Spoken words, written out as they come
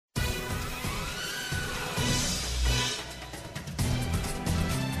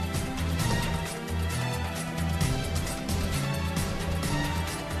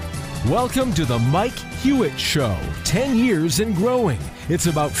Welcome to the Mike Hewitt Show. 10 years and growing. It's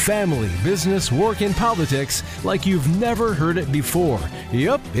about family, business, work, and politics like you've never heard it before.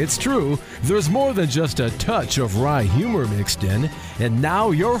 Yep, it's true. There's more than just a touch of wry humor mixed in. And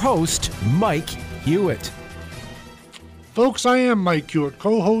now your host, Mike Hewitt. Folks, I am Mike Hewitt,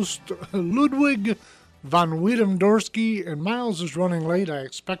 co-host Ludwig von Wiedemdorski, and Miles is running late. I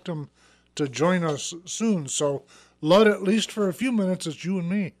expect him to join us soon. So, Lud, at least for a few minutes, it's you and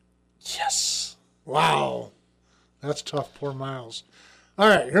me. Yes. Wow. That's tough, poor Miles. All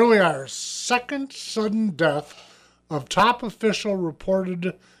right, here we are. Second sudden death of top official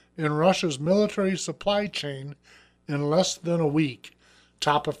reported in Russia's military supply chain in less than a week.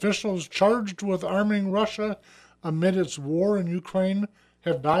 Top officials charged with arming Russia amid its war in Ukraine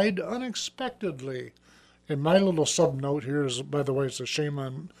have died unexpectedly. And my little subnote here is, by the way, it's a shame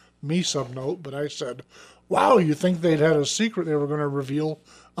on me subnote, but I said, wow, you think they'd had a secret they were going to reveal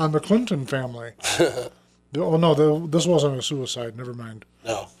on the Clinton family. Oh, no, this wasn't a suicide. Never mind.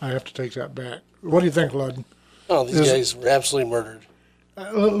 No. I have to take that back. What do you think, Lud? Oh, these guys were absolutely murdered.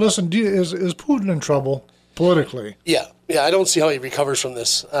 Listen, is Putin in trouble politically? Yeah, I don't see how he recovers from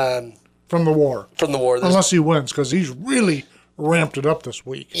this. From the war? From the war. Unless he wins, because he's really ramped it up this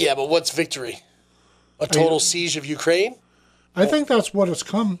week. Yeah, but what's victory? A total siege of Ukraine? I think that's what it's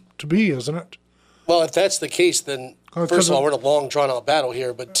come to be, isn't it? Well, if that's the case, then first of all, we're in a long, drawn-out battle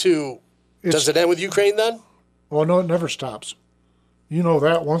here. But two, does it end with Ukraine then? Well, no, it never stops. You know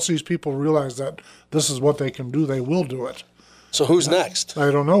that. Once these people realize that this is what they can do, they will do it. So who's next?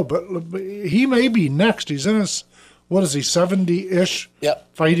 I don't know, but he may be next. He's in his, 70-ish,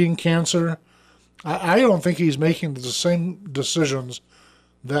 fighting cancer. I don't think he's making the same decisions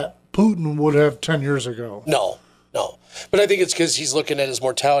that Putin would have 10 years ago. No. But I think it's because he's looking at his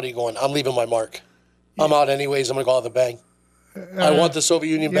mortality going, I'm leaving my mark. I'm out anyways. I'm going to go out with a bang. I want the Soviet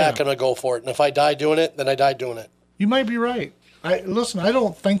Union back. I'm going to go for it. And if I die doing it, then I die doing it. You might be right. Listen, I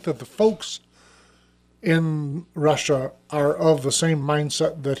don't think that the folks in Russia are of the same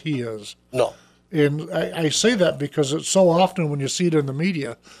mindset that he is. No. And I say that because it's so often when you see it in the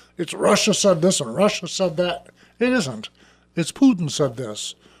media, it's Russia said this and Russia said that. It isn't. It's Putin said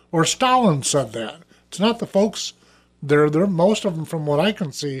this or Stalin said that. It's not the folks. They're most of them, from what I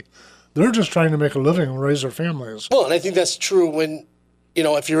can see, they're just trying to make a living and raise their families. Well, and I think that's true when,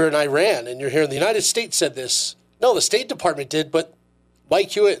 if you're in Iran and you're hearing the United States said this. No, the State Department did, but Mike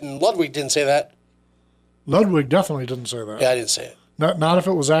Hewitt and Ludwig didn't say that. Ludwig definitely didn't say that. Yeah, I didn't say it. Not if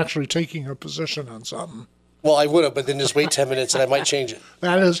it was actually taking a position on something. Well, I would have, but then just wait 10 minutes and I might change it.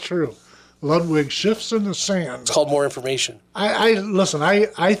 That is true. Ludwig shifts in the sand. It's called more information. Listen,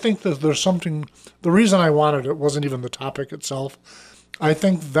 I think that there's something. The reason I wanted it wasn't even the topic itself. I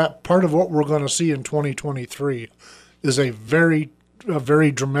think that part of what we're going to see in 2023 is a very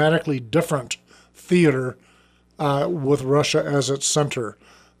dramatically different theater with Russia as its center.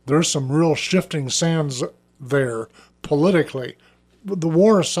 There's some real shifting sands there politically. The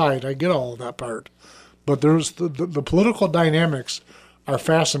war aside, I get all of that part. But there's the political dynamics are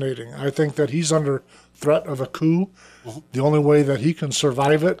fascinating. I think that he's under threat of a coup. Mm-hmm. The only way that he can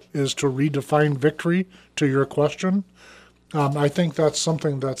survive it is to redefine victory, to your question. I think that's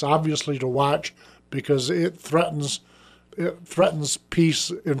something that's obviously to watch because it threatens peace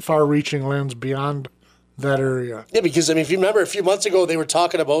in far-reaching lands beyond that area. Yeah, because, if you remember a few months ago, they were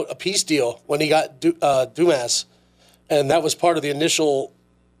talking about a peace deal when he got Dumas, and that was part of the initial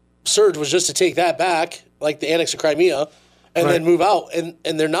surge was just to take that back, like the annex of Crimea, and then move out,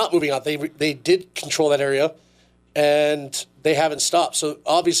 and they're not moving out. They did control that area, and they haven't stopped. So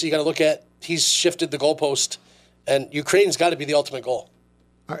obviously you got to look at he's shifted the goalpost, and Ukraine's got to be the ultimate goal.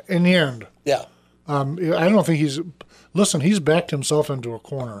 In the end. Yeah. I don't think he's backed himself into a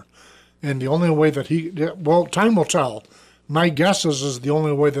corner, and the only way that time will tell. My guess is the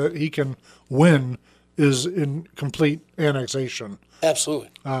only way that he can win is in complete annexation.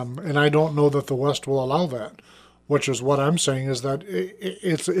 Absolutely. And I don't know that the West will allow that. Which is what I'm saying is that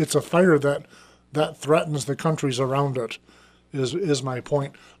it's a fire that threatens the countries around it, is my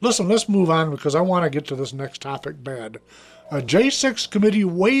point. Listen, let's move on because I want to get to this next topic bad. A J6 committee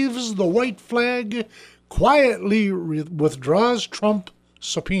waves the white flag, quietly withdraws Trump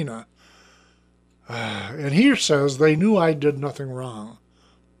subpoena. And he says they knew I did nothing wrong.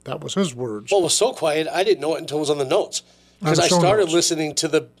 That was his words. Well, it was so quiet, I didn't know it until it was on the notes. Because I started listening to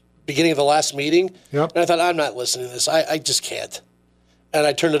the beginning of the last meeting, and I thought, I'm not listening to this. I just can't. And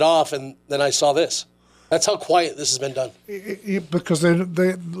I turned it off, and then I saw this. That's how quiet this has been done. Because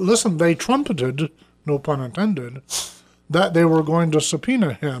they trumpeted, no pun intended, that they were going to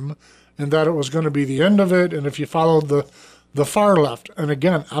subpoena him and that it was going to be the end of it. And if you followed the far left, and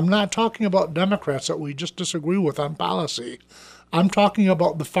again, I'm not talking about Democrats that we just disagree with on policy. I'm talking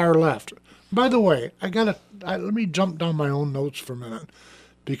about the far left. By the way, let me jump down my own notes for a minute,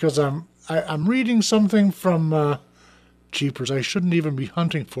 because I'm reading something from Jeepers. I shouldn't even be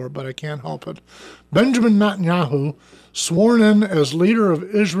hunting for it, but I can't help it. Benjamin Netanyahu, sworn in as leader of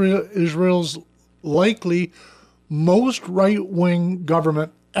Israel's likely most right-wing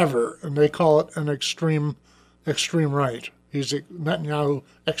government ever, and they call it an extreme right. He's Netanyahu,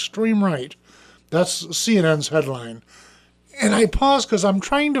 extreme right. That's CNN's headline. And I paused because I'm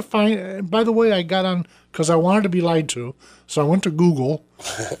trying to find, by the way, I got on because I wanted to be lied to, so I went to Google,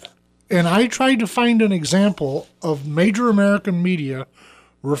 and I tried to find an example of major American media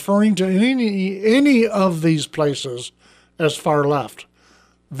referring to any of these places as far left.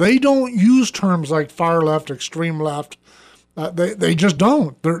 They don't use terms like far left, extreme left. They just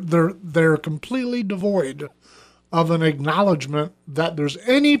don't. They're completely devoid of an acknowledgement that there's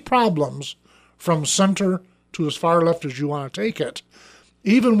any problems from center to as far left as you want to take it.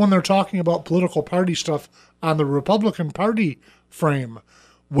 Even when they're talking about political party stuff on the Republican Party frame,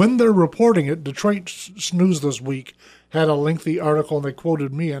 when they're reporting it, Detroit News this week had a lengthy article, and they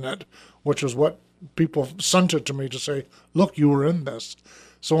quoted me in it, which is what people sent it to me to say, look, you were in this.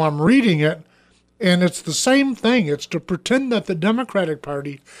 So I'm reading it, and it's the same thing. It's to pretend that the Democratic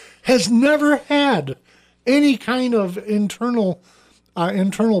Party has never had any kind of internal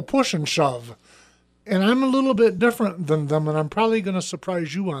push and shove. And I'm a little bit different than them, and I'm probably going to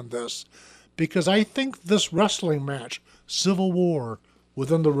surprise you on this, because I think this wrestling match, civil war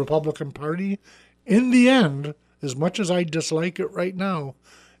within the Republican Party, in the end, as much as I dislike it right now,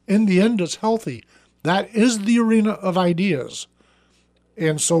 in the end it's healthy. That is the arena of ideas.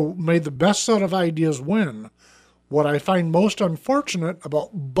 And so may the best set of ideas win. What I find most unfortunate about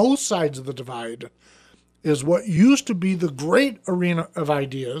both sides of the divide is what used to be the great arena of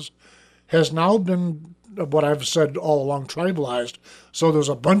ideas has now been, what I've said all along, tribalized. So there's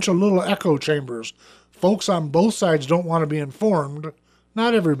a bunch of little echo chambers. Folks on both sides don't want to be informed.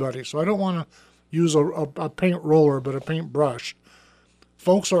 Not everybody, so I don't want to use a paint roller, but a paintbrush.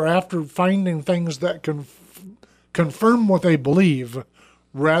 Folks are after finding things that can confirm what they believe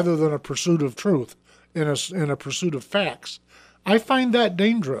rather than a pursuit of truth, in a pursuit of facts. I find that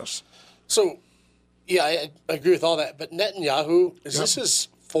dangerous. So, yeah, I agree with all that. But Netanyahu, is this his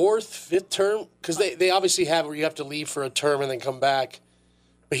fourth, fifth term? Because they obviously have where you have to leave for a term and then come back.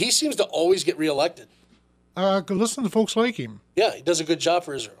 But he seems to always get reelected. Listen to folks like him. Yeah, he does a good job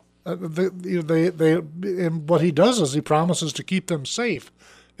for Israel. And what he does is he promises to keep them safe.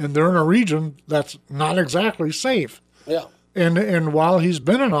 And they're in a region that's not exactly safe. Yeah. And while he's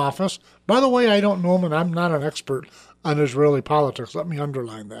been in office, by the way, I don't know him, and I'm not an expert on Israeli politics. Let me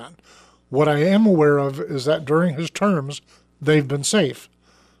underline that. What I am aware of is that during his terms, they've been safe.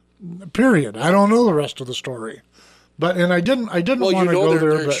 Period. I don't know the rest of the story, and I didn't want to go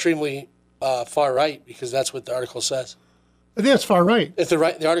there. They're extremely far right, because that's what the article says. I think it's far right. If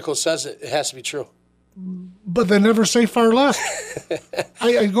the article says it, it has to be true. But they never say far left.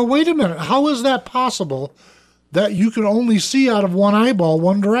 I go, wait a minute. How is that possible that you can only see out of one eyeball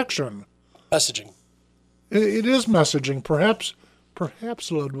one direction? Messaging. It is messaging.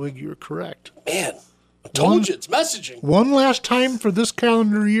 Perhaps, Ludwig, you're correct. Man, I told you, it's messaging. One last time for this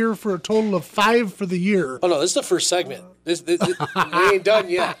calendar year for a total of 5 for the year. Oh, no, this is the first segment. This we ain't done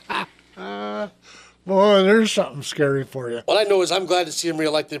yet. Boy, there's something scary for you. What I know is I'm glad to see him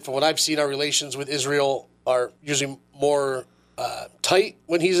reelected. From what I've seen, our relations with Israel are usually more tight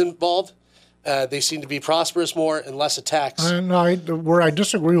when he's involved. They seem to be prosperous more and less attacks. Where I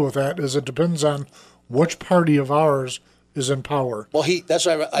disagree with that is it depends on which party of ours is in power. Well, that's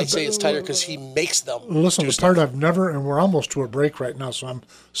why I say it's tighter, because he makes them. Listen, the part I've never, and we're almost to a break right now, so I'm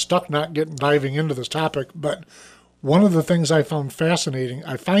stuck not diving into this topic, but one of the things I find fascinating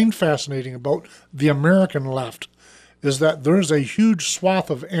about the American left is that there's a huge swath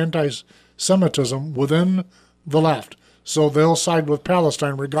of anti-Semitism within the left. So they'll side with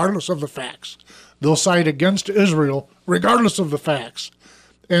Palestine regardless of the facts. They'll side against Israel regardless of the facts.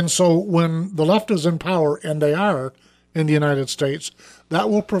 And so when the left is in power, and they are in the United States,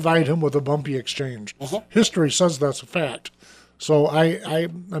 that will provide him with a bumpy exchange. Mm-hmm. History says that's a fact. So I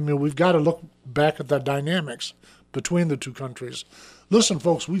mean, we've got to look back at the dynamics between the two countries. Listen,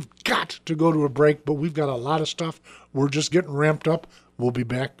 folks, we've got to go to a break, but we've got a lot of stuff. We're just getting ramped up. We'll be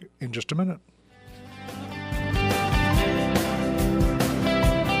back in just a minute.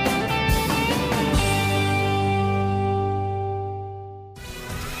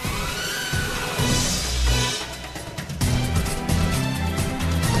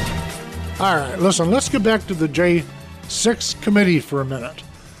 All right, listen, let's get back to the Jay Sixth Committee for a minute.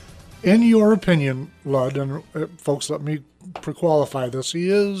 In your opinion, Lud, and folks, let me pre-qualify this. He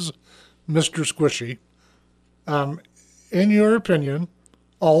is Mr. Squishy. In your opinion,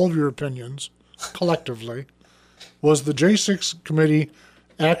 all of your opinions, collectively, was the J6 Committee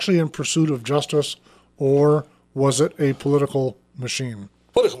actually in pursuit of justice, or was it a political machine?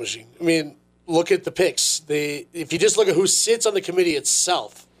 Political machine. I mean, look at the picks. If you just look at who sits on the committee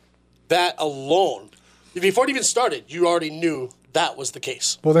itself, that alone, before it even started, you already knew that was the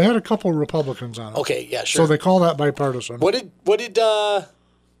case. Well, they had a couple of Republicans on it. Okay, yeah, sure. So they call that bipartisan. What did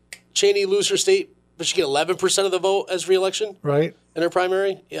Cheney lose her state? Did she get 11% of the vote as re-election? Right. In her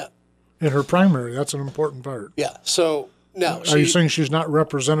primary? Yeah. In her primary, that's an important part. Yeah. So now, are you saying she's not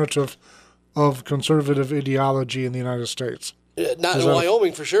representative of conservative ideology in the United States? Not in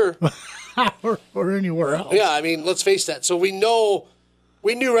Wyoming, for sure. or anywhere else. Yeah, I mean, let's face that. So we knew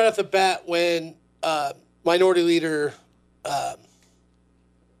right off the bat when Minority Leader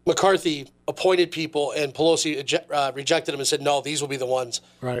McCarthy appointed people and Pelosi rejected them and said, no, these will be the ones.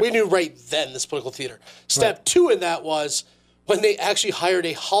 Right. We knew right then this political theater. Step two in that was when they actually hired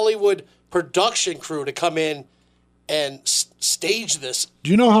a Hollywood production crew to come in and stage this.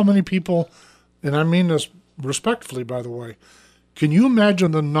 Do you know how many people, and I mean this respectfully, by the way, can you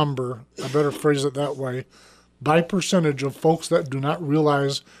imagine the number, I better phrase it that way, by percentage of folks that do not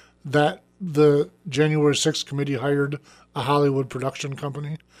realize that the January 6th committee hired a Hollywood production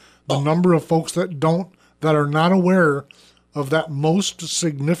company? The number of folks that are not aware of that most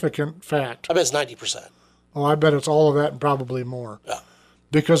significant fact. I bet it's 90%. Oh, I bet it's all of that and probably more. Yeah.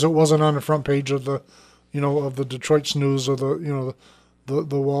 Because it wasn't on the front page of the, of the Detroit News or the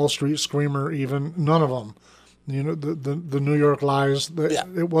Wall Street Screamer even. None of them. The New York Lies.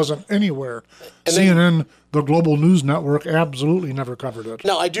 It wasn't anywhere. And CNN, the Global News Network, absolutely never covered it.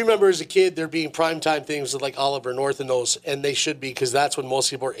 No, I do remember as a kid there being primetime things with like Oliver North and those, and they should be because that's when most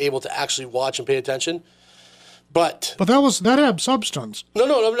people are able to actually watch and pay attention. But that had substance. No,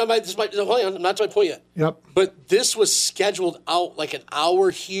 I'm not to my point yet. Yep. But this was scheduled out like an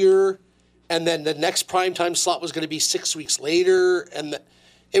hour here, and then the next primetime slot was going to be 6 weeks later, and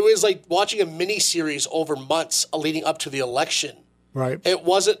it was like watching a mini-series over months leading up to the election. Right. It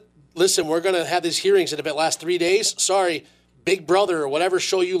wasn't, listen, we're going to have these hearings, and if it lasts 3 days, sorry, Big Brother or whatever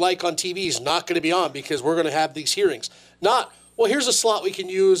show you like on TV is not going to be on because we're going to have these hearings. Not, well, here's a slot we can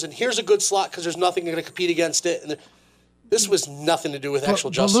use, and here's a good slot because there's nothing going to compete against it. And this was nothing to do with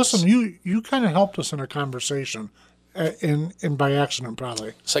actual justice. But listen, you kind of helped us in a conversation, in by accident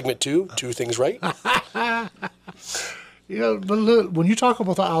probably. Segment 2, two things right. Yeah, but when you talk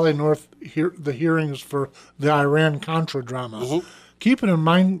about the Ollie North the hearings for the Iran-Contra drama, keep it in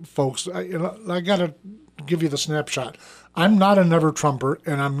mind, folks, I got to give you the snapshot. I'm not a never Trumper,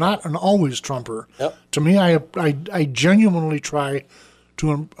 and I'm not an always Trumper. Yep. To me, I genuinely try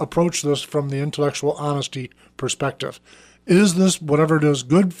to approach this from the intellectual honesty perspective. Is this, whatever it is,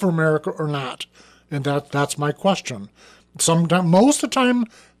 good for America or not? And that's my question. Most of the time,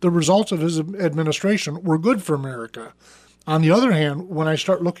 the results of his administration were good for America. On the other hand, when I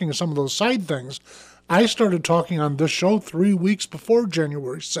start looking at some of those side things, I started talking on this show 3 weeks before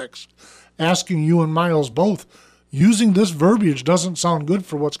January 6th, asking you and Miles both, using this verbiage doesn't sound good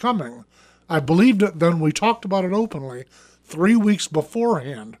for what's coming. I believed it then. We talked about it openly 3 weeks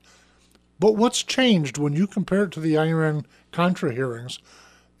beforehand. But what's changed when you compare it to the Iran-Contra hearings?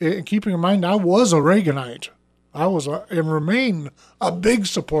 And keeping in mind, I was a Reaganite. I was and remain a big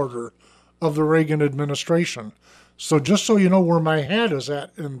supporter of the Reagan administration. So just so you know where my head is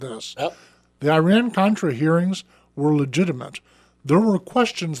at in this, the Iran-Contra hearings were legitimate. There were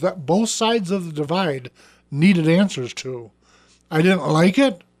questions that both sides of the divide needed answers to. I didn't like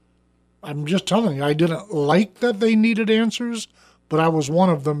it. I'm just telling you, I didn't like that they needed answers, but I was one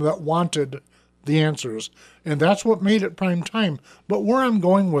of them that wanted the answers. And that's what made it prime time. But where I'm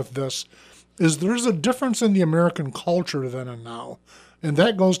going with this is there's a difference in the American culture then and now. And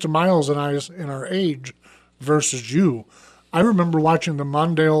that goes to Miles and I in our age versus you. I remember watching the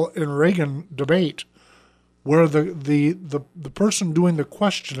Mondale and Reagan debate where the person doing the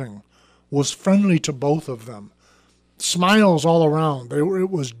questioning was friendly to both of them. Smiles all around.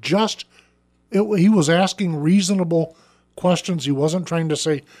 He was asking reasonable questions. He wasn't trying to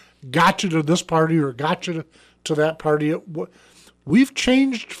say, got you to this party or got you to that party. We've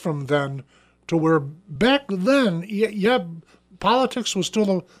changed from then to where back then, politics was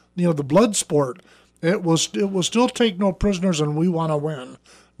still the blood sport. It was still take no prisoners and we want to win.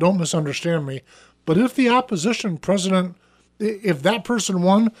 Don't misunderstand me. But if the opposition president, if that person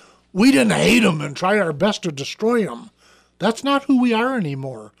won, we didn't hate him and try our best to destroy him. That's not who we are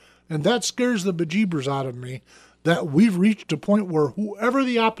anymore. And that scares the bejeebers out of me that we've reached a point where whoever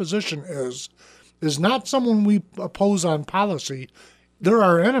the opposition is not someone we oppose on policy. They're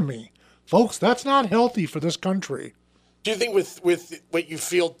our enemy. Folks, that's not healthy for this country. Do you think with what you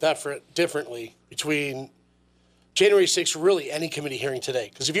feel differently between January 6th, really any committee hearing today?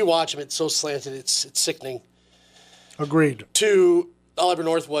 Because if you watch them, it's so slanted, it's sickening. Agreed. To Oliver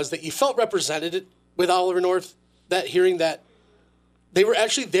North was that you felt represented with Oliver North, that hearing that they were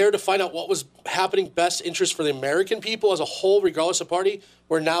actually there to find out what was happening best interest for the American people as a whole, regardless of party,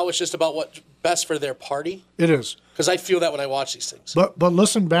 where now it's just about what's best for their party. It is. Because I feel that when I watch these things. But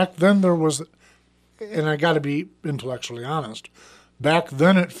listen, back then there was, and I got to be intellectually honest, back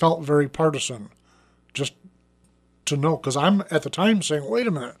then it felt very partisan. Just to know, because I'm at the time saying, wait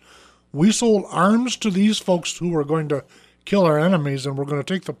a minute, we sold arms to these folks who were going to kill our enemies, and we're going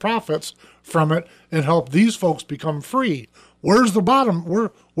to take the profits from it and help these folks become free. Where's the bottom?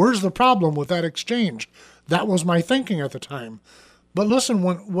 Where's the problem with that exchange? That was my thinking at the time. But listen,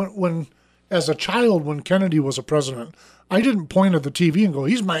 when as a child, when Kennedy was a president, I didn't point at the TV and go,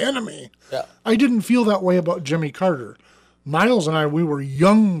 he's my enemy. Yeah. I didn't feel that way about Jimmy Carter. Miles and I, we were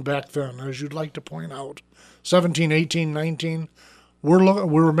young back then, as you'd like to point out. 17, 18, 19. We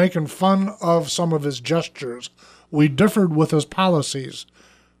were making fun of some of his gestures. We differed with his policies.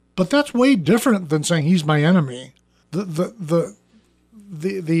 But that's way different than saying he's my enemy. The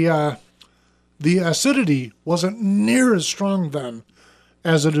acidity wasn't near as strong then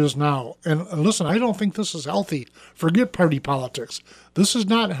as it is now. And listen, I don't think this is healthy. Forget party politics. This is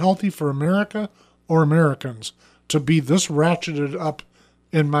not healthy for America or Americans to be this ratcheted up,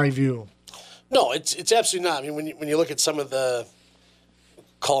 in my view. No, it's absolutely not. I mean, when you look at some of the,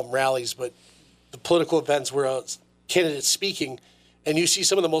 call them rallies, but the political events where a candidate's speaking, and you see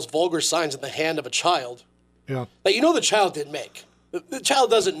some of the most vulgar signs in the hand of a child, yeah, that you know the child didn't make. The child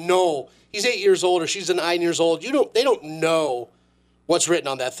doesn't know. He's 8 years old or she's 9 years old. They don't know what's written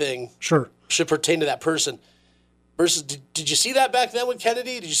on that thing. Sure. Should pertain to that person. Versus, did you see that back then with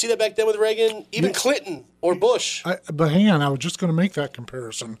Kennedy? Did you see that back then with Reagan? Even Clinton or Bush? But hang on, I was just going to make that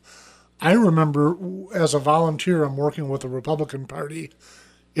comparison. I remember as a volunteer, I'm working with the Republican Party.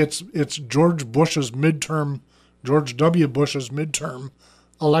 It's George W. Bush's midterm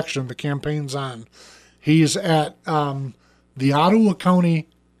election. The campaign's on. He's at the Ottawa County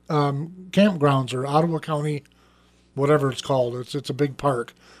campgrounds, or Ottawa County, whatever it's called. It's a big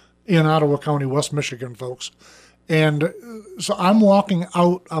park in Ottawa County, West Michigan, folks. And so I'm walking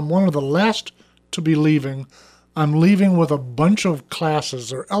out. I'm one of the last to be leaving. I'm leaving with a bunch of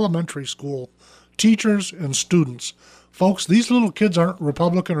classes. They're elementary school teachers and students. Folks, these little kids aren't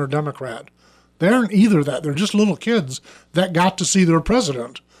Republican or Democrat. They aren't either that. They're just little kids that got to see their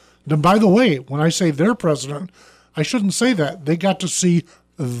president. And by the way, when I say their president, I shouldn't say that. They got to see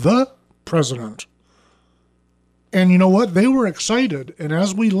the president. And you know what? They were excited. And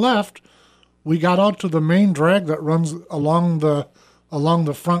as we left, we got out to the main drag that runs along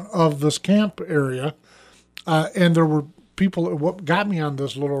the front of this camp area. And there were people. What got me on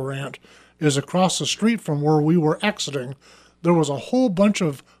this little rant is across the street from where we were exiting, there was a whole bunch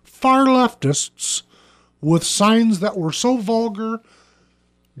of far leftists with signs that were so vulgar,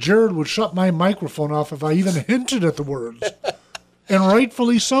 Jared would shut my microphone off if I even hinted at the words. And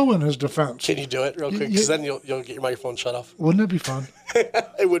rightfully so, in his defense. Can you do it real quick? Because then you'll get your microphone shut off. Wouldn't it be fun?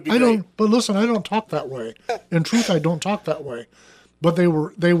 It would be great. But listen, I don't talk that way. In truth, I don't talk that way. But they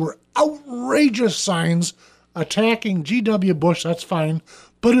were outrageous signs attacking G.W. Bush, that's fine,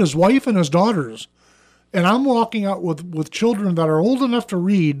 but his wife and his daughters. And I'm walking out with children that are old enough to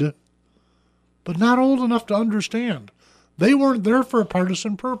read, but not old enough to understand. They weren't there for a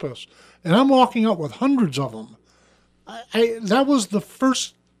partisan purpose. And I'm walking out with hundreds of them. That was the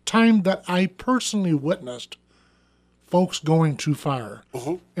first time that I personally witnessed folks going too far.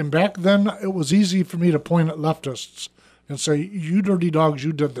 Mm-hmm. And back then, it was easy for me to point at leftists and say, you dirty dogs,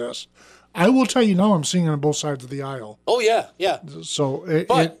 you did this. I will tell you now, I'm seeing it on both sides of the aisle. Oh, yeah, yeah. So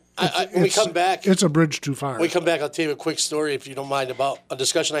when we come back, it's a bbridge too far. When we come back, I'll tell you a quick story, if you don't mind, about a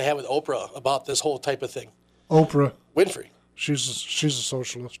discussion I had with Oprah about this whole type of thing. Oprah Winfrey. She's a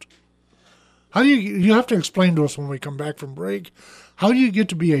socialist. How do you have to explain to us when we come back from break? How do you get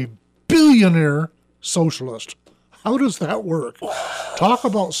to be a billionaire socialist? How does that work? Talk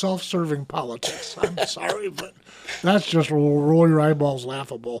about self-serving politics. I'm sorry, but that's just roll your eyeballs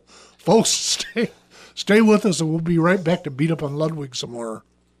laughable. Folks, stay with us, and we'll be right back to beat up on Ludwig some more.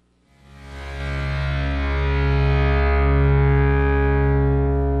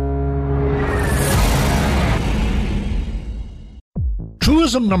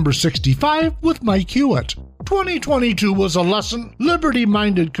 Truism number 65 with Mike Hewitt. 2022 was a lesson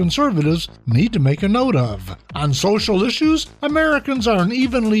liberty-minded conservatives need to make a note of. On social issues, Americans are an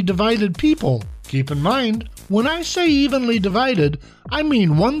evenly divided people. Keep in mind, when I say evenly divided, I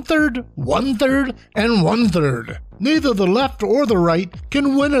mean 1/3, 1/3, and 1/3. Neither the left or the right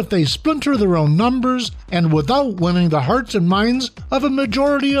can win if they splinter their own numbers and without winning the hearts and minds of a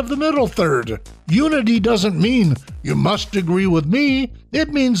majority of the middle third. Unity doesn't mean you must agree with me.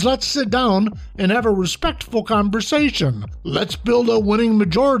 It means let's sit down and have a respectful conversation. Let's build a winning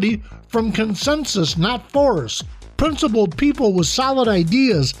majority from consensus, not force. Principled people with solid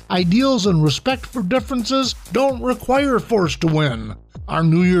ideas, ideals, and respect for differences don't require force to win. Our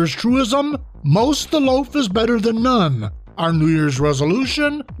New Year's truism, most the loaf is better than none. Our New Year's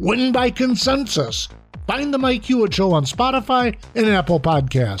resolution, win by consensus. Find the Mike Hewitt Show on Spotify and Apple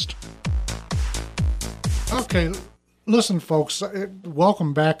Podcast. Okay, listen, folks,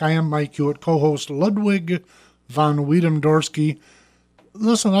 welcome back. I am Mike Hewitt, co-host Ludwig von Wiedemdorski.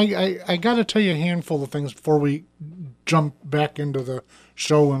 Listen, I got to tell you a handful of things before we jump back into the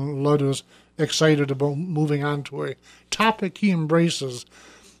show, and Lud is excited about moving on to a topic he embraces.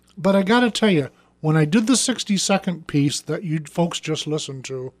 But I got to tell you, when I did the 60-second piece that you folks just listened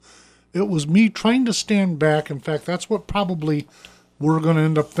to, it was me trying to stand back. In fact, that's what probably we're going to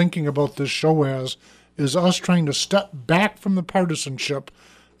end up thinking about this show as, is us trying to step back from the partisanship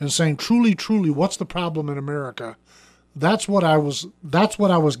and saying, truly, truly, what's the problem in America? That's what I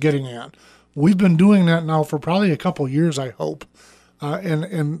was getting at. We've been doing that now for probably a couple years, I hope.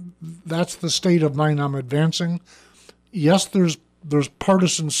 And that's the state of mind I'm advancing. Yes, there's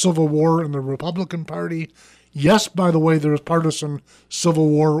partisan civil war in the Republican Party. Yes, by the way, there's partisan civil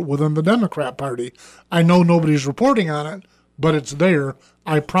war within the Democrat Party. I know nobody's reporting on it, but it's there.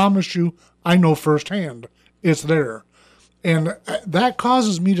 I promise you, I know firsthand. It's there. And that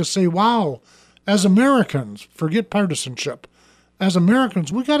causes me to say, wow, as Americans, forget partisanship. As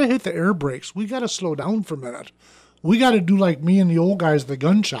Americans, we got to hit the air brakes. We got to slow down for a minute. We got to do like me and the old guys at the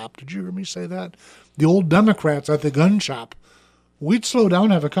gun shop. Did you hear me say that? The old Democrats at the gun shop. We'd slow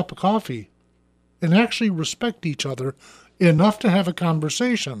down, have a cup of coffee, and actually respect each other enough to have a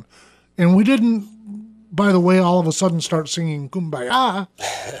conversation. And we didn't, by the way, all of a sudden start singing Kumbaya,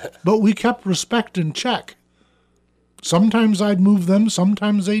 but we kept respect in check. Sometimes I'd move them,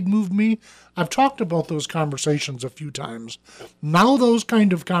 sometimes they'd move me. I've talked about those conversations a few times. Now those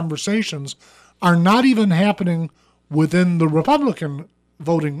kind of conversations are not even happening within the Republican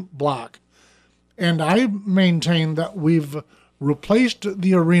voting bloc. And I maintain that we've replaced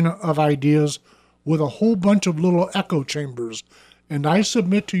the arena of ideas with a whole bunch of little echo chambers. And I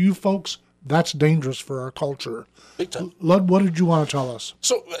submit to you folks, that's dangerous for our culture. Big time. Lud, what did you want to tell us?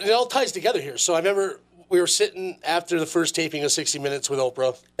 So it all ties together here. So I remember we were sitting after the first taping of 60 Minutes with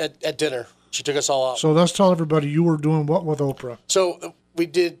Oprah at dinner. She took us all out. So let's tell everybody, you were doing what with Oprah? So we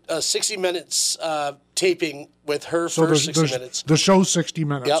did a 60 Minutes taping with her first 60 Minutes. The show 60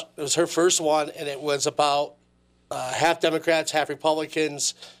 Minutes. Yep. It was her first one, and it was about half Democrats, half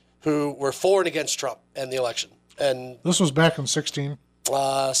Republicans who were for and against Trump and the election. And this was back in 16?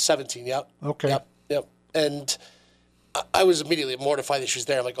 17, yep. Okay. Yep. And I was immediately mortified that she was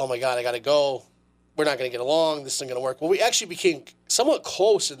there. I'm like, oh, my God, I got to go. We're not going to get along. This isn't going to work. Well, we actually became somewhat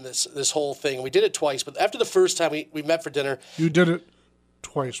close in this whole thing. We did it twice, but after the first time we met for dinner. You did it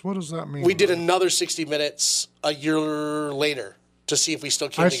twice. What does that mean? We did another 60 Minutes a year later to see if we still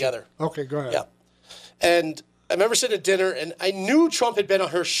came together. Okay, go ahead. Yeah. And I remember sitting at dinner, and I knew Trump had been on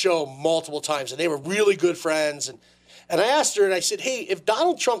her show multiple times, and they were really good friends. And I asked her, and I said, hey, if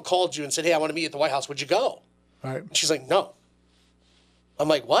Donald Trump called you and said, hey, I want to meet you at the White House, would you go? Right. And she's like, no. I'm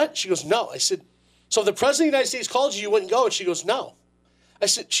like, what? She goes, no. I said, so if the president of the United States called you, you wouldn't go? And she goes, no. I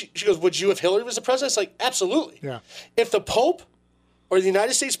said, she goes, would you if Hillary was the president? I was like, absolutely. Yeah. If the Pope or the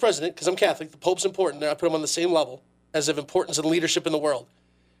United States president, because I'm Catholic, the Pope's important, I put him on the same level as of importance and leadership in the world,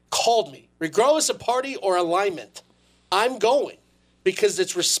 called me, regardless of party or alignment, I'm going because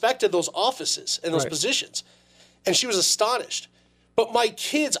it's respected those offices and those positions. And she was astonished. But my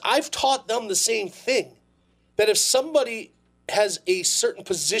kids, I've taught them the same thing, that if somebody has a certain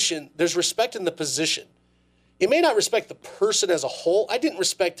position, there's respect in the position. You may not respect the person as a whole. I didn't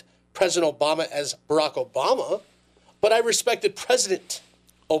respect President Obama as Barack Obama, but I respected President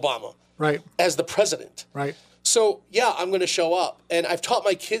Obama as the president. Right. So, yeah, I'm going to show up. And I've taught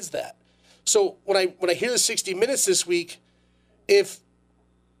my kids that. So when I hear the 60 Minutes this week, if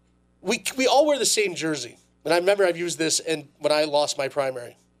we all wear the same jersey. And I remember I've used this when I lost my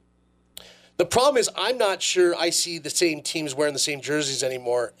primary. The problem is I'm not sure I see the same teams wearing the same jerseys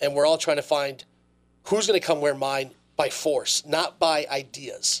anymore, and we're all trying to find who's going to come wear mine by force, not by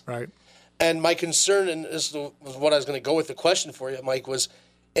ideas. Right. And my concern, and this was what I was going to go with the question for you, Mike, was,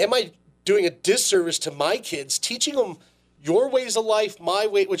 am I doing a disservice to my kids, teaching them your ways of life, my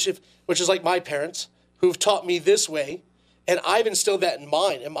way, which is like my parents, who've taught me this way, and I've instilled that in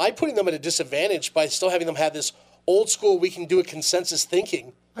mine. Am I putting them at a disadvantage by still having them have this old school, we can do a consensus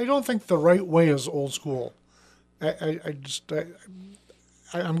thinking? I don't think the right way is old school. I'm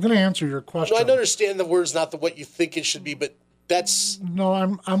going to answer your question. No, I understand the word's not what you think it should be, but that's... No,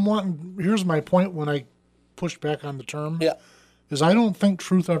 I'm wanting... Here's my point when I push back on the term. Yeah. Is I don't think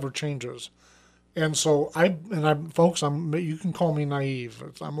truth ever changes. And so folks, you can call me naive.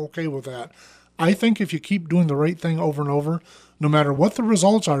 I'm okay with that. I think if you keep doing the right thing over and over, no matter what the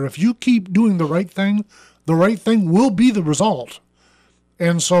results are, if you keep doing the right thing will be the result.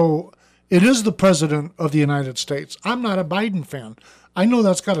 And so it is the president of the United States. I'm not a Biden fan. I know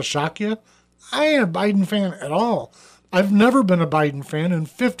that's got to shock you. I ain't a Biden fan at all. I've never been a Biden fan in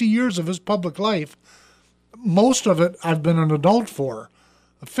 50 years of his public life. Most of it I've been an adult for.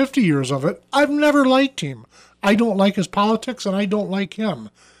 50 years of it, I've never liked him. I don't like his politics, and I don't like him.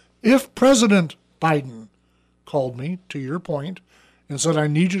 If President Biden called me, to your point, and said, I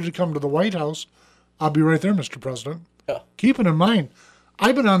need you to come to the White House, I'll be right there, Mr. President. Yeah. Keep it in mind,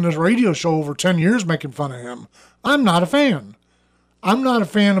 I've been on this radio show over 10 years making fun of him. I'm not a fan. I'm not a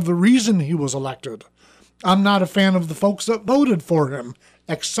fan of the reason he was elected. I'm not a fan of the folks that voted for him,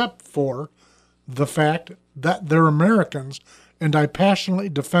 except for the fact that they're Americans, and I passionately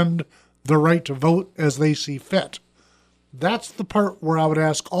defend the right to vote as they see fit. That's the part where I would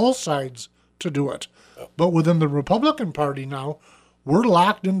ask all sides to do it. But within the Republican Party now, we're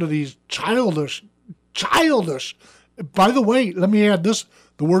locked into these childish. By the way, let me add this,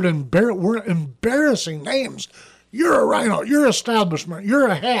 the word we're embarrassing names. You're a rhino, you're establishment, you're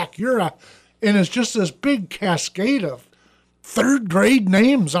a hack, and it's just this big cascade of third grade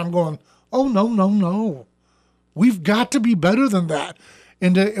names. I'm going, oh, no. We've got to be better than that.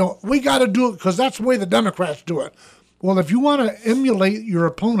 And we got to do it because that's the way the Democrats do it. Well, if you want to emulate your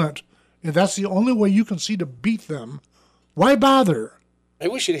opponent, and that's the only way you can see to beat them, why bother?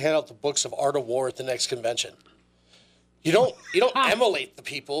 Maybe we should hand out the books of Art of War at the next convention. You don't emulate the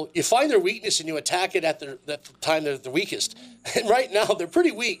people. You find their weakness and you attack it at the time they're the weakest. And right now they're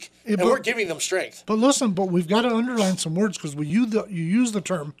pretty weak, and we're giving them strength. But listen, we've got to underline some words because you use the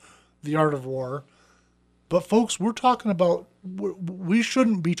term the art of war. But folks, we're talking about, we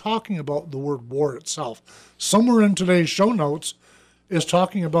shouldn't be talking about the word war itself. Somewhere in today's show notes is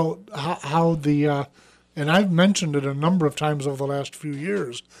talking about how and I've mentioned it a number of times over the last few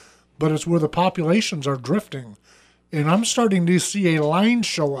years, but it's where the populations are drifting. And I'm starting to see a line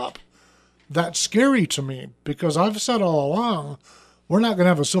show up that's scary to me because I've said all along, we're not going to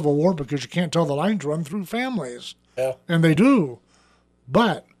have a civil war because you can't tell the lines run through families. Yeah. And they do.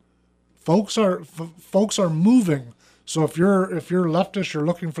 But folks are moving. So if you're leftist, you're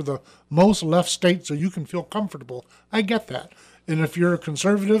looking for the most left state so you can feel comfortable. I get that. And if you're a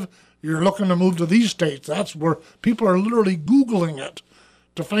conservative, you're looking to move to these states. That's where people are literally Googling it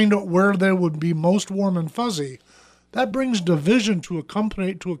to find out where they would be most warm and fuzzy. That brings division to a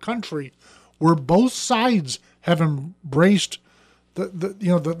country where both sides have embraced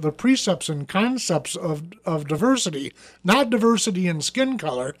the precepts and concepts of diversity, not diversity in skin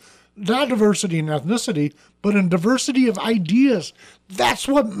color, not diversity in ethnicity, but in diversity of ideas. That's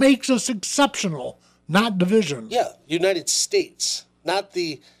what makes us exceptional, not division. Yeah, United States, not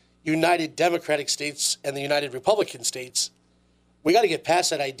the United Democratic States and the United Republican States. We got to get past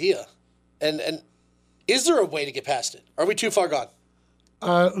that idea. And is there a way to get past it? Are we too far gone?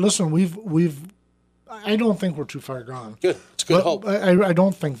 Listen, I don't think we're too far gone. Good. It's a good hope. I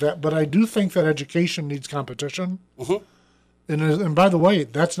don't think that, but I do think that education needs competition. Mm-hmm. And by the way,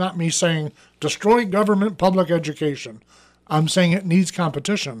 that's not me saying destroy government public education. I'm saying it needs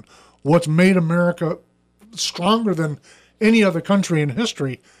competition. What's made America stronger than any other country in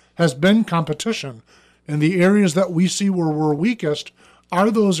history has been competition. And the areas that we see where we're weakest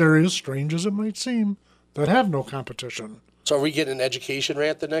are those areas, strange as it might seem, that have no competition. So are we getting an education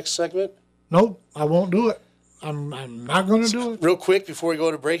rant the next segment? Nope, I won't do it. I'm not going to do it. Real quick before we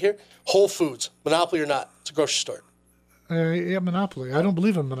go to break here, Whole Foods, monopoly or not, it's a grocery store. Yeah, monopoly. I don't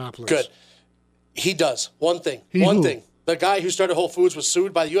believe in monopolies. Good. He does. One thing. The guy who started Whole Foods was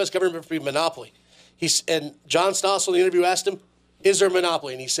sued by the U.S. government for being monopoly. And John Stossel in the interview asked him, is there a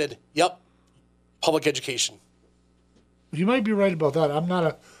monopoly? And he said, yep, public education. You might be right about that. I'm not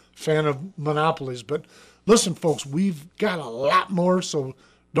a fan of monopolies. But listen, folks, we've got a lot more, so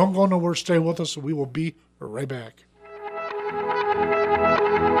don't go nowhere. Stay with us. We will be right back.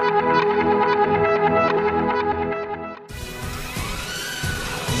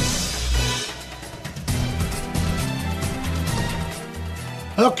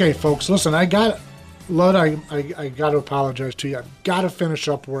 Okay, folks, listen, Lud, I got to apologize to you. I've got to finish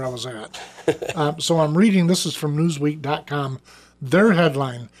up where I was at. So I'm reading, this is from Newsweek.com, their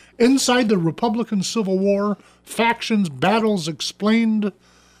headline, Inside the Republican Civil War, Factions, Battles Explained.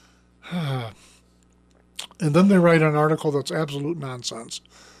 And then they write an article that's absolute nonsense.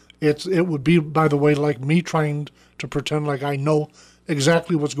 It would be, by the way, like me trying to pretend like I know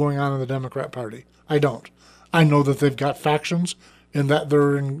exactly what's going on in the Democrat Party. I don't. I know that they've got factions and that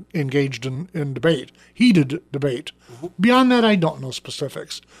they're engaged in debate, heated debate. Mm-hmm. Beyond that, I don't know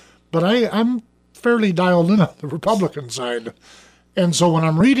specifics. But I'm fairly dialed in on the Republican side. And so when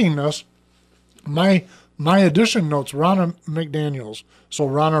I'm reading this, my edition notes Ronna McDaniels. So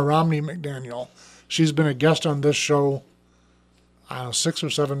Ronna Romney McDaniel. She's been a guest on this show 6 or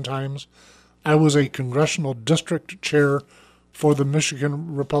 7 times. I was a congressional district chair for the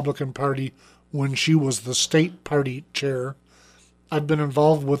Michigan Republican Party when she was the state party chair. I've been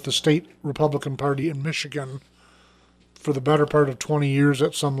involved with the state Republican Party in Michigan for the better part of 20 years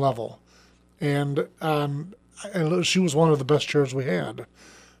at some level. And she was one of the best chairs we had.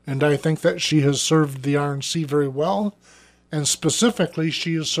 And I think that she has served the RNC very well. And specifically,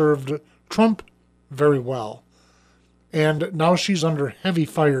 she has served Trump very well. And now she's under heavy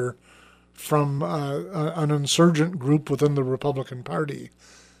fire from an insurgent group within the Republican Party.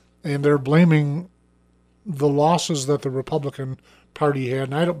 And they're blaming the losses that the Republican Party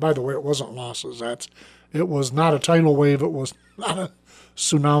had. And by the way, it wasn't losses. It was not a tidal wave. It was not a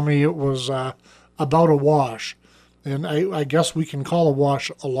tsunami. It was about a wash. And I guess we can call a wash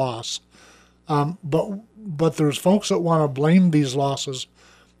a loss. But there's folks that want to blame these losses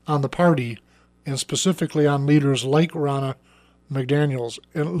on the party, and specifically on leaders like Ronna McDaniels.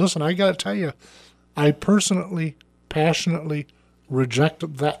 And listen, I got to tell you, I personally, passionately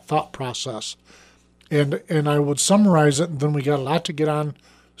reject that thought process. And I would summarize it, and then we got a lot to get on,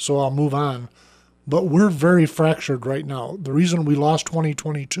 so I'll move on. But we're very fractured right now. The reason we lost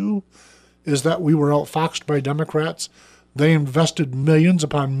 2022 is that we were outfoxed by Democrats. They invested millions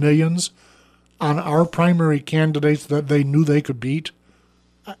upon millions on our primary candidates that they knew they could beat.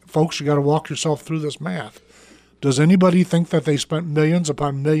 Folks, you got to walk yourself through this math. Does anybody think that they spent millions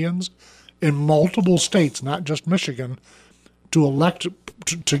upon millions in multiple states, not just Michigan, to elect,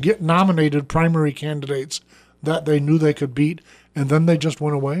 to get nominated primary candidates that they knew they could beat, and then they just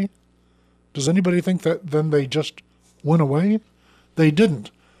went away? Does anybody think that then they just went away? They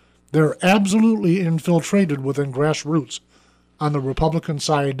didn't. They're absolutely infiltrated within grassroots on the Republican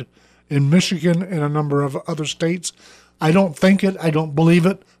side in Michigan and a number of other states. I don't think it. I don't believe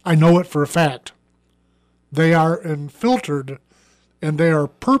it. I know it for a fact. They are infiltrated, and they are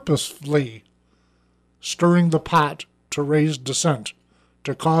purposefully stirring the pot to raise dissent,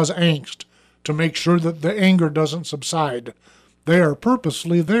 to cause angst, to make sure that the anger doesn't subside. They are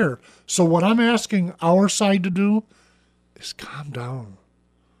purposely there. So what I'm asking our side to do is calm down.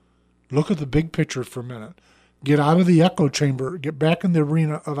 Look at the big picture for a minute. Get out of the echo chamber. Get back in the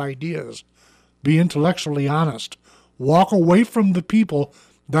arena of ideas. Be intellectually honest. Walk away from the people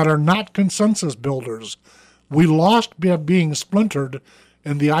that are not consensus builders. We lost by being splintered,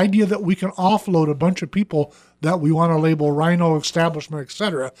 and the idea that we can offload a bunch of people that we want to label rhino establishment,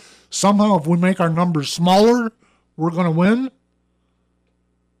 etc. Somehow, if we make our numbers smaller, we're going to win.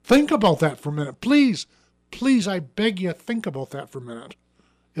 Think about that for a minute. Please, I beg you, think about that for a minute.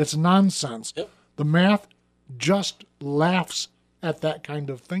 It's nonsense. Yep. The math just laughs at that kind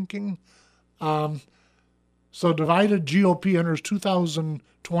of thinking. So divided GOP enters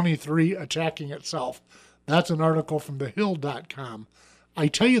 2023 attacking itself. That's an article from thehill.com. I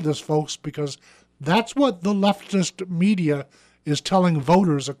tell you this, folks, because that's what the leftist media is telling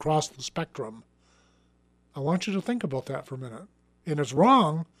voters across the spectrum. I want you to think about that for a minute. And it's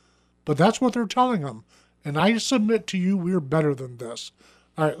wrong, but that's what they're telling them. And I submit to you, we're better than this.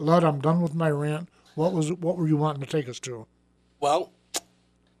 All right, Lud, I'm done with my rant. What were you wanting to take us to? Well,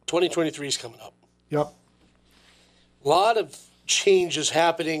 2023 is coming up. Yep. A lot of changes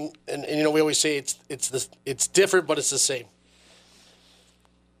happening, and you know, we always say it's different, but it's the same.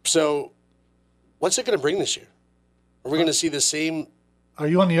 So, what's it going to bring this year? Are we going to see the same? Are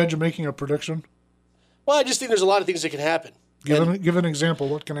you on the edge of making a prediction? Well, I just think there's a lot of things that can happen. Give an example.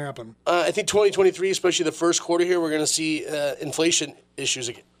 What can happen? I think 2023, especially the first quarter here, we're going to see inflation issues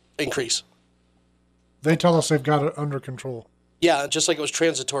increase. They tell us they've got it under control. Yeah, just like it was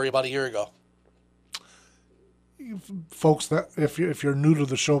transitory about a year ago. Folks, that if you're new to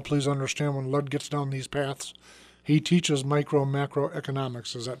the show, please understand when Lud gets down these paths, he teaches micro and macro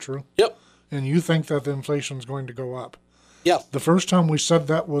economics. Is that true? Yep. And you think that the inflation is going to go up. Yeah. The first time we said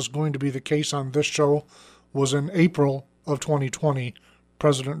that was going to be the case on this show was in April of 2020,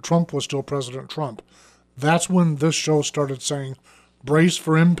 President Trump was still President Trump. That's when this show started saying, brace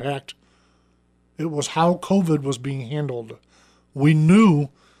for impact. It was how COVID was being handled. We knew,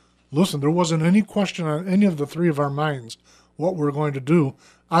 listen, there wasn't any question on any of the three of our minds what we're going to do.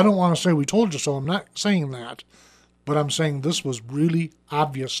 I don't want to say we told you so. I'm not saying that. But I'm saying this was really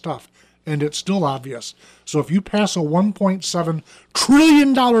obvious stuff. And it's still obvious. So if you pass a $1.7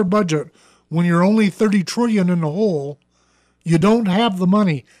 trillion budget when you're only $30 trillion in the hole, you don't have the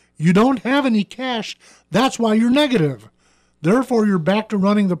money. You don't have any cash. That's why you're negative. Therefore, you're back to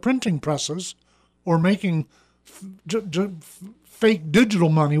running the printing presses or making fake digital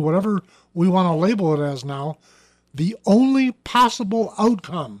money, whatever we want to label it as now. The only possible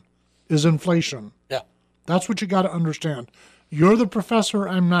outcome is inflation. Yeah. That's what you got to understand. You're the professor,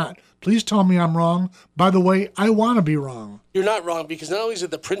 I'm not. Please tell me I'm wrong. By the way, I want to be wrong. You're not wrong, because not only is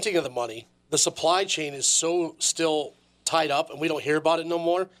it the printing of the money, the supply chain is so still tied up, and we don't hear about it no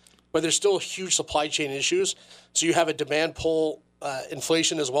more, but there's still huge supply chain issues. So you have a demand pull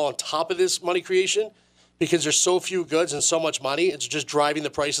inflation as well on top of this money creation, because there's so few goods and so much money. It's just driving the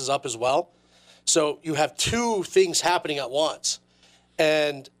prices up as well. So you have two things happening at once.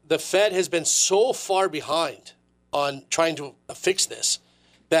 And the Fed has been so far behind on trying to fix this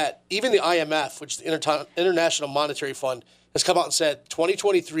that even the IMF, which is the International Monetary Fund, has come out and said,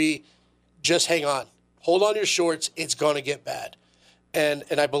 2023, just hang on. Hold on to your shorts. It's going to get bad. And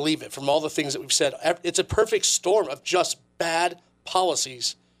I believe it from all the things that we've said. It's a perfect storm of just bad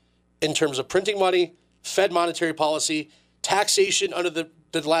policies in terms of printing money, Fed monetary policy, taxation under the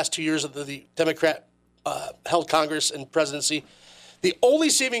last 2 years of the Democrat-held Congress and presidency. The only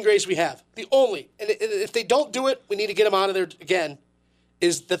saving grace we have, and if they don't do it, we need to get them out of there again,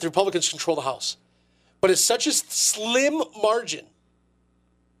 is that the Republicans control the House. But it's such a slim margin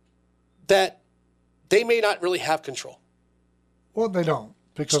that they may not really have control. Well, they don't,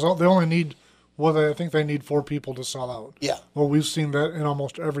 because they only need, I think they need 4 people to sell out. Yeah. Well, we've seen that in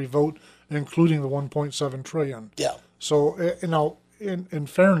almost every vote, including the $1.7 trillion. Yeah. So, in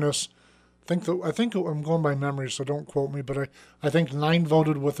fairness, I think I'm going by memory, so don't quote me, but I think 9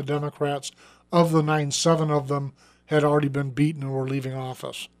 voted with the Democrats. Of the 9, 7 of them had already been beaten and were leaving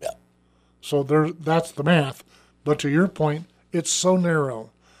office. Yeah. So that's the math. But to your point, it's so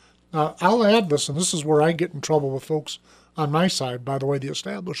narrow. I'll add this, and this is where I get in trouble with folks on my side. By the way, the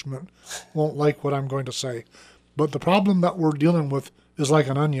establishment won't like what I'm going to say. But the problem that we're dealing with is like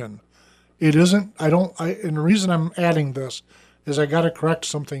an onion. It isn't, and the reason I'm adding this is I got to correct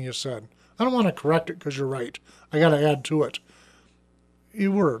something you said. I don't want to correct it because you're right. I got to add to it.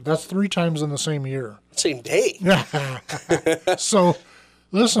 You were. That's 3 times in the same year. Same day. So,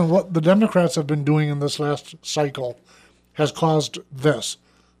 listen, what the Democrats have been doing in this last cycle has caused this.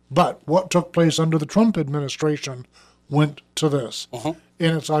 But what took place under the Trump administration went to this. Uh-huh.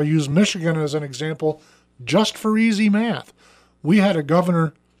 And I'll use Michigan as an example just for easy math. We had a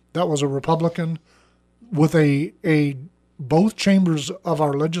governor that was a Republican with both chambers of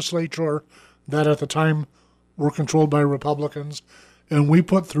our legislature that at the time were controlled by Republicans, and we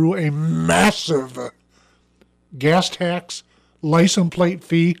put through a massive gas tax, license plate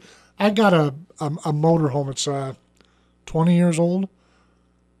fee. I got a motorhome. It's 20 years old.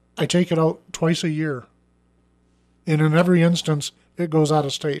 I take it out twice a year, and in every instance, it goes out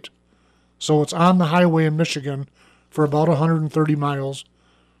of state. So it's on the highway in Michigan for about 130 miles,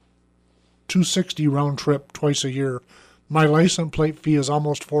 260 round trip twice a year. My license plate fee is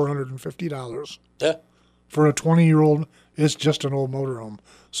almost $450. Yeah. For a 20-year-old, it's just an old motorhome.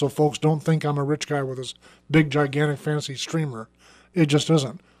 So folks don't think I'm a rich guy with this big, gigantic, fancy streamer. It just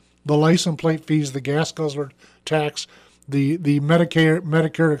isn't. The license plate fees, the gas guzzler tax, the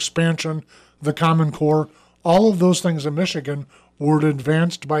Medicare expansion, the Common Core, all of those things in Michigan were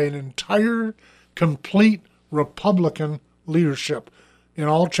advanced by an entire, complete Republican leadership in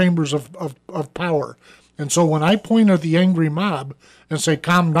all chambers of power. And so when I point at the angry mob and say,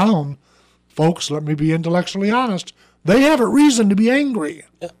 calm down, folks, let me be intellectually honest, they have a reason to be angry.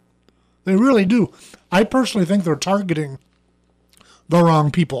 Yeah. They really do. I personally think they're targeting the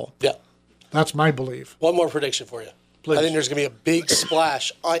wrong people. Yeah. That's my belief. One more prediction for you. Please. I think there's going to be a big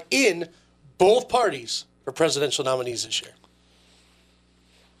splash in both parties for presidential nominees this year.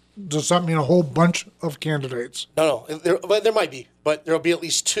 Does that mean a whole bunch of candidates? No. There might be, but there will be at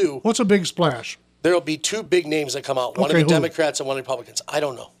least 2. What's a big splash? There will be 2 big names that come out. One of the Democrats and one of the Republicans. I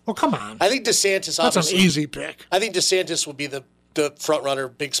don't know. Well, come on. I think DeSantis, That's obviously. an easy pick. I think DeSantis will be the front runner,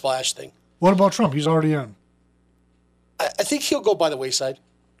 big splash thing. What about Trump? He's already in. I think he'll go by the wayside.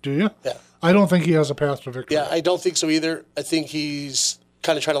 Do you? Yeah. I don't think he has a path to victory. Yeah, I don't think so either. I think he's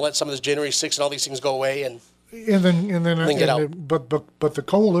kind of trying to let some of this January 6th and all these things go away. And And then get out. But the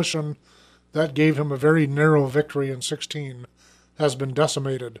coalition that gave him a very narrow victory in 2016 has been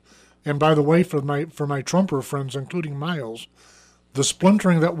decimated. And by the way, for my Trumper friends, including Miles, the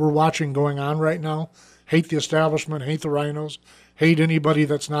splintering that we're watching going on right now, hate the establishment, hate the rhinos, hate anybody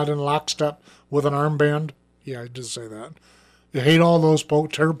that's not in lockstep with an armband. Yeah, I did say that. You hate all those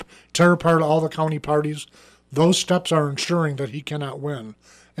folks, tear apart all the county parties. Those steps are ensuring that he cannot win.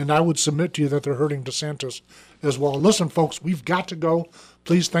 And I would submit to you that they're hurting DeSantis as well. Listen, folks, we've got to go.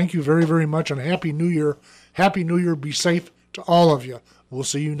 Please, thank you very, very much, and Happy New Year. Happy New Year. Be safe to all of you. We'll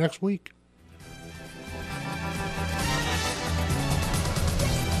see you next week.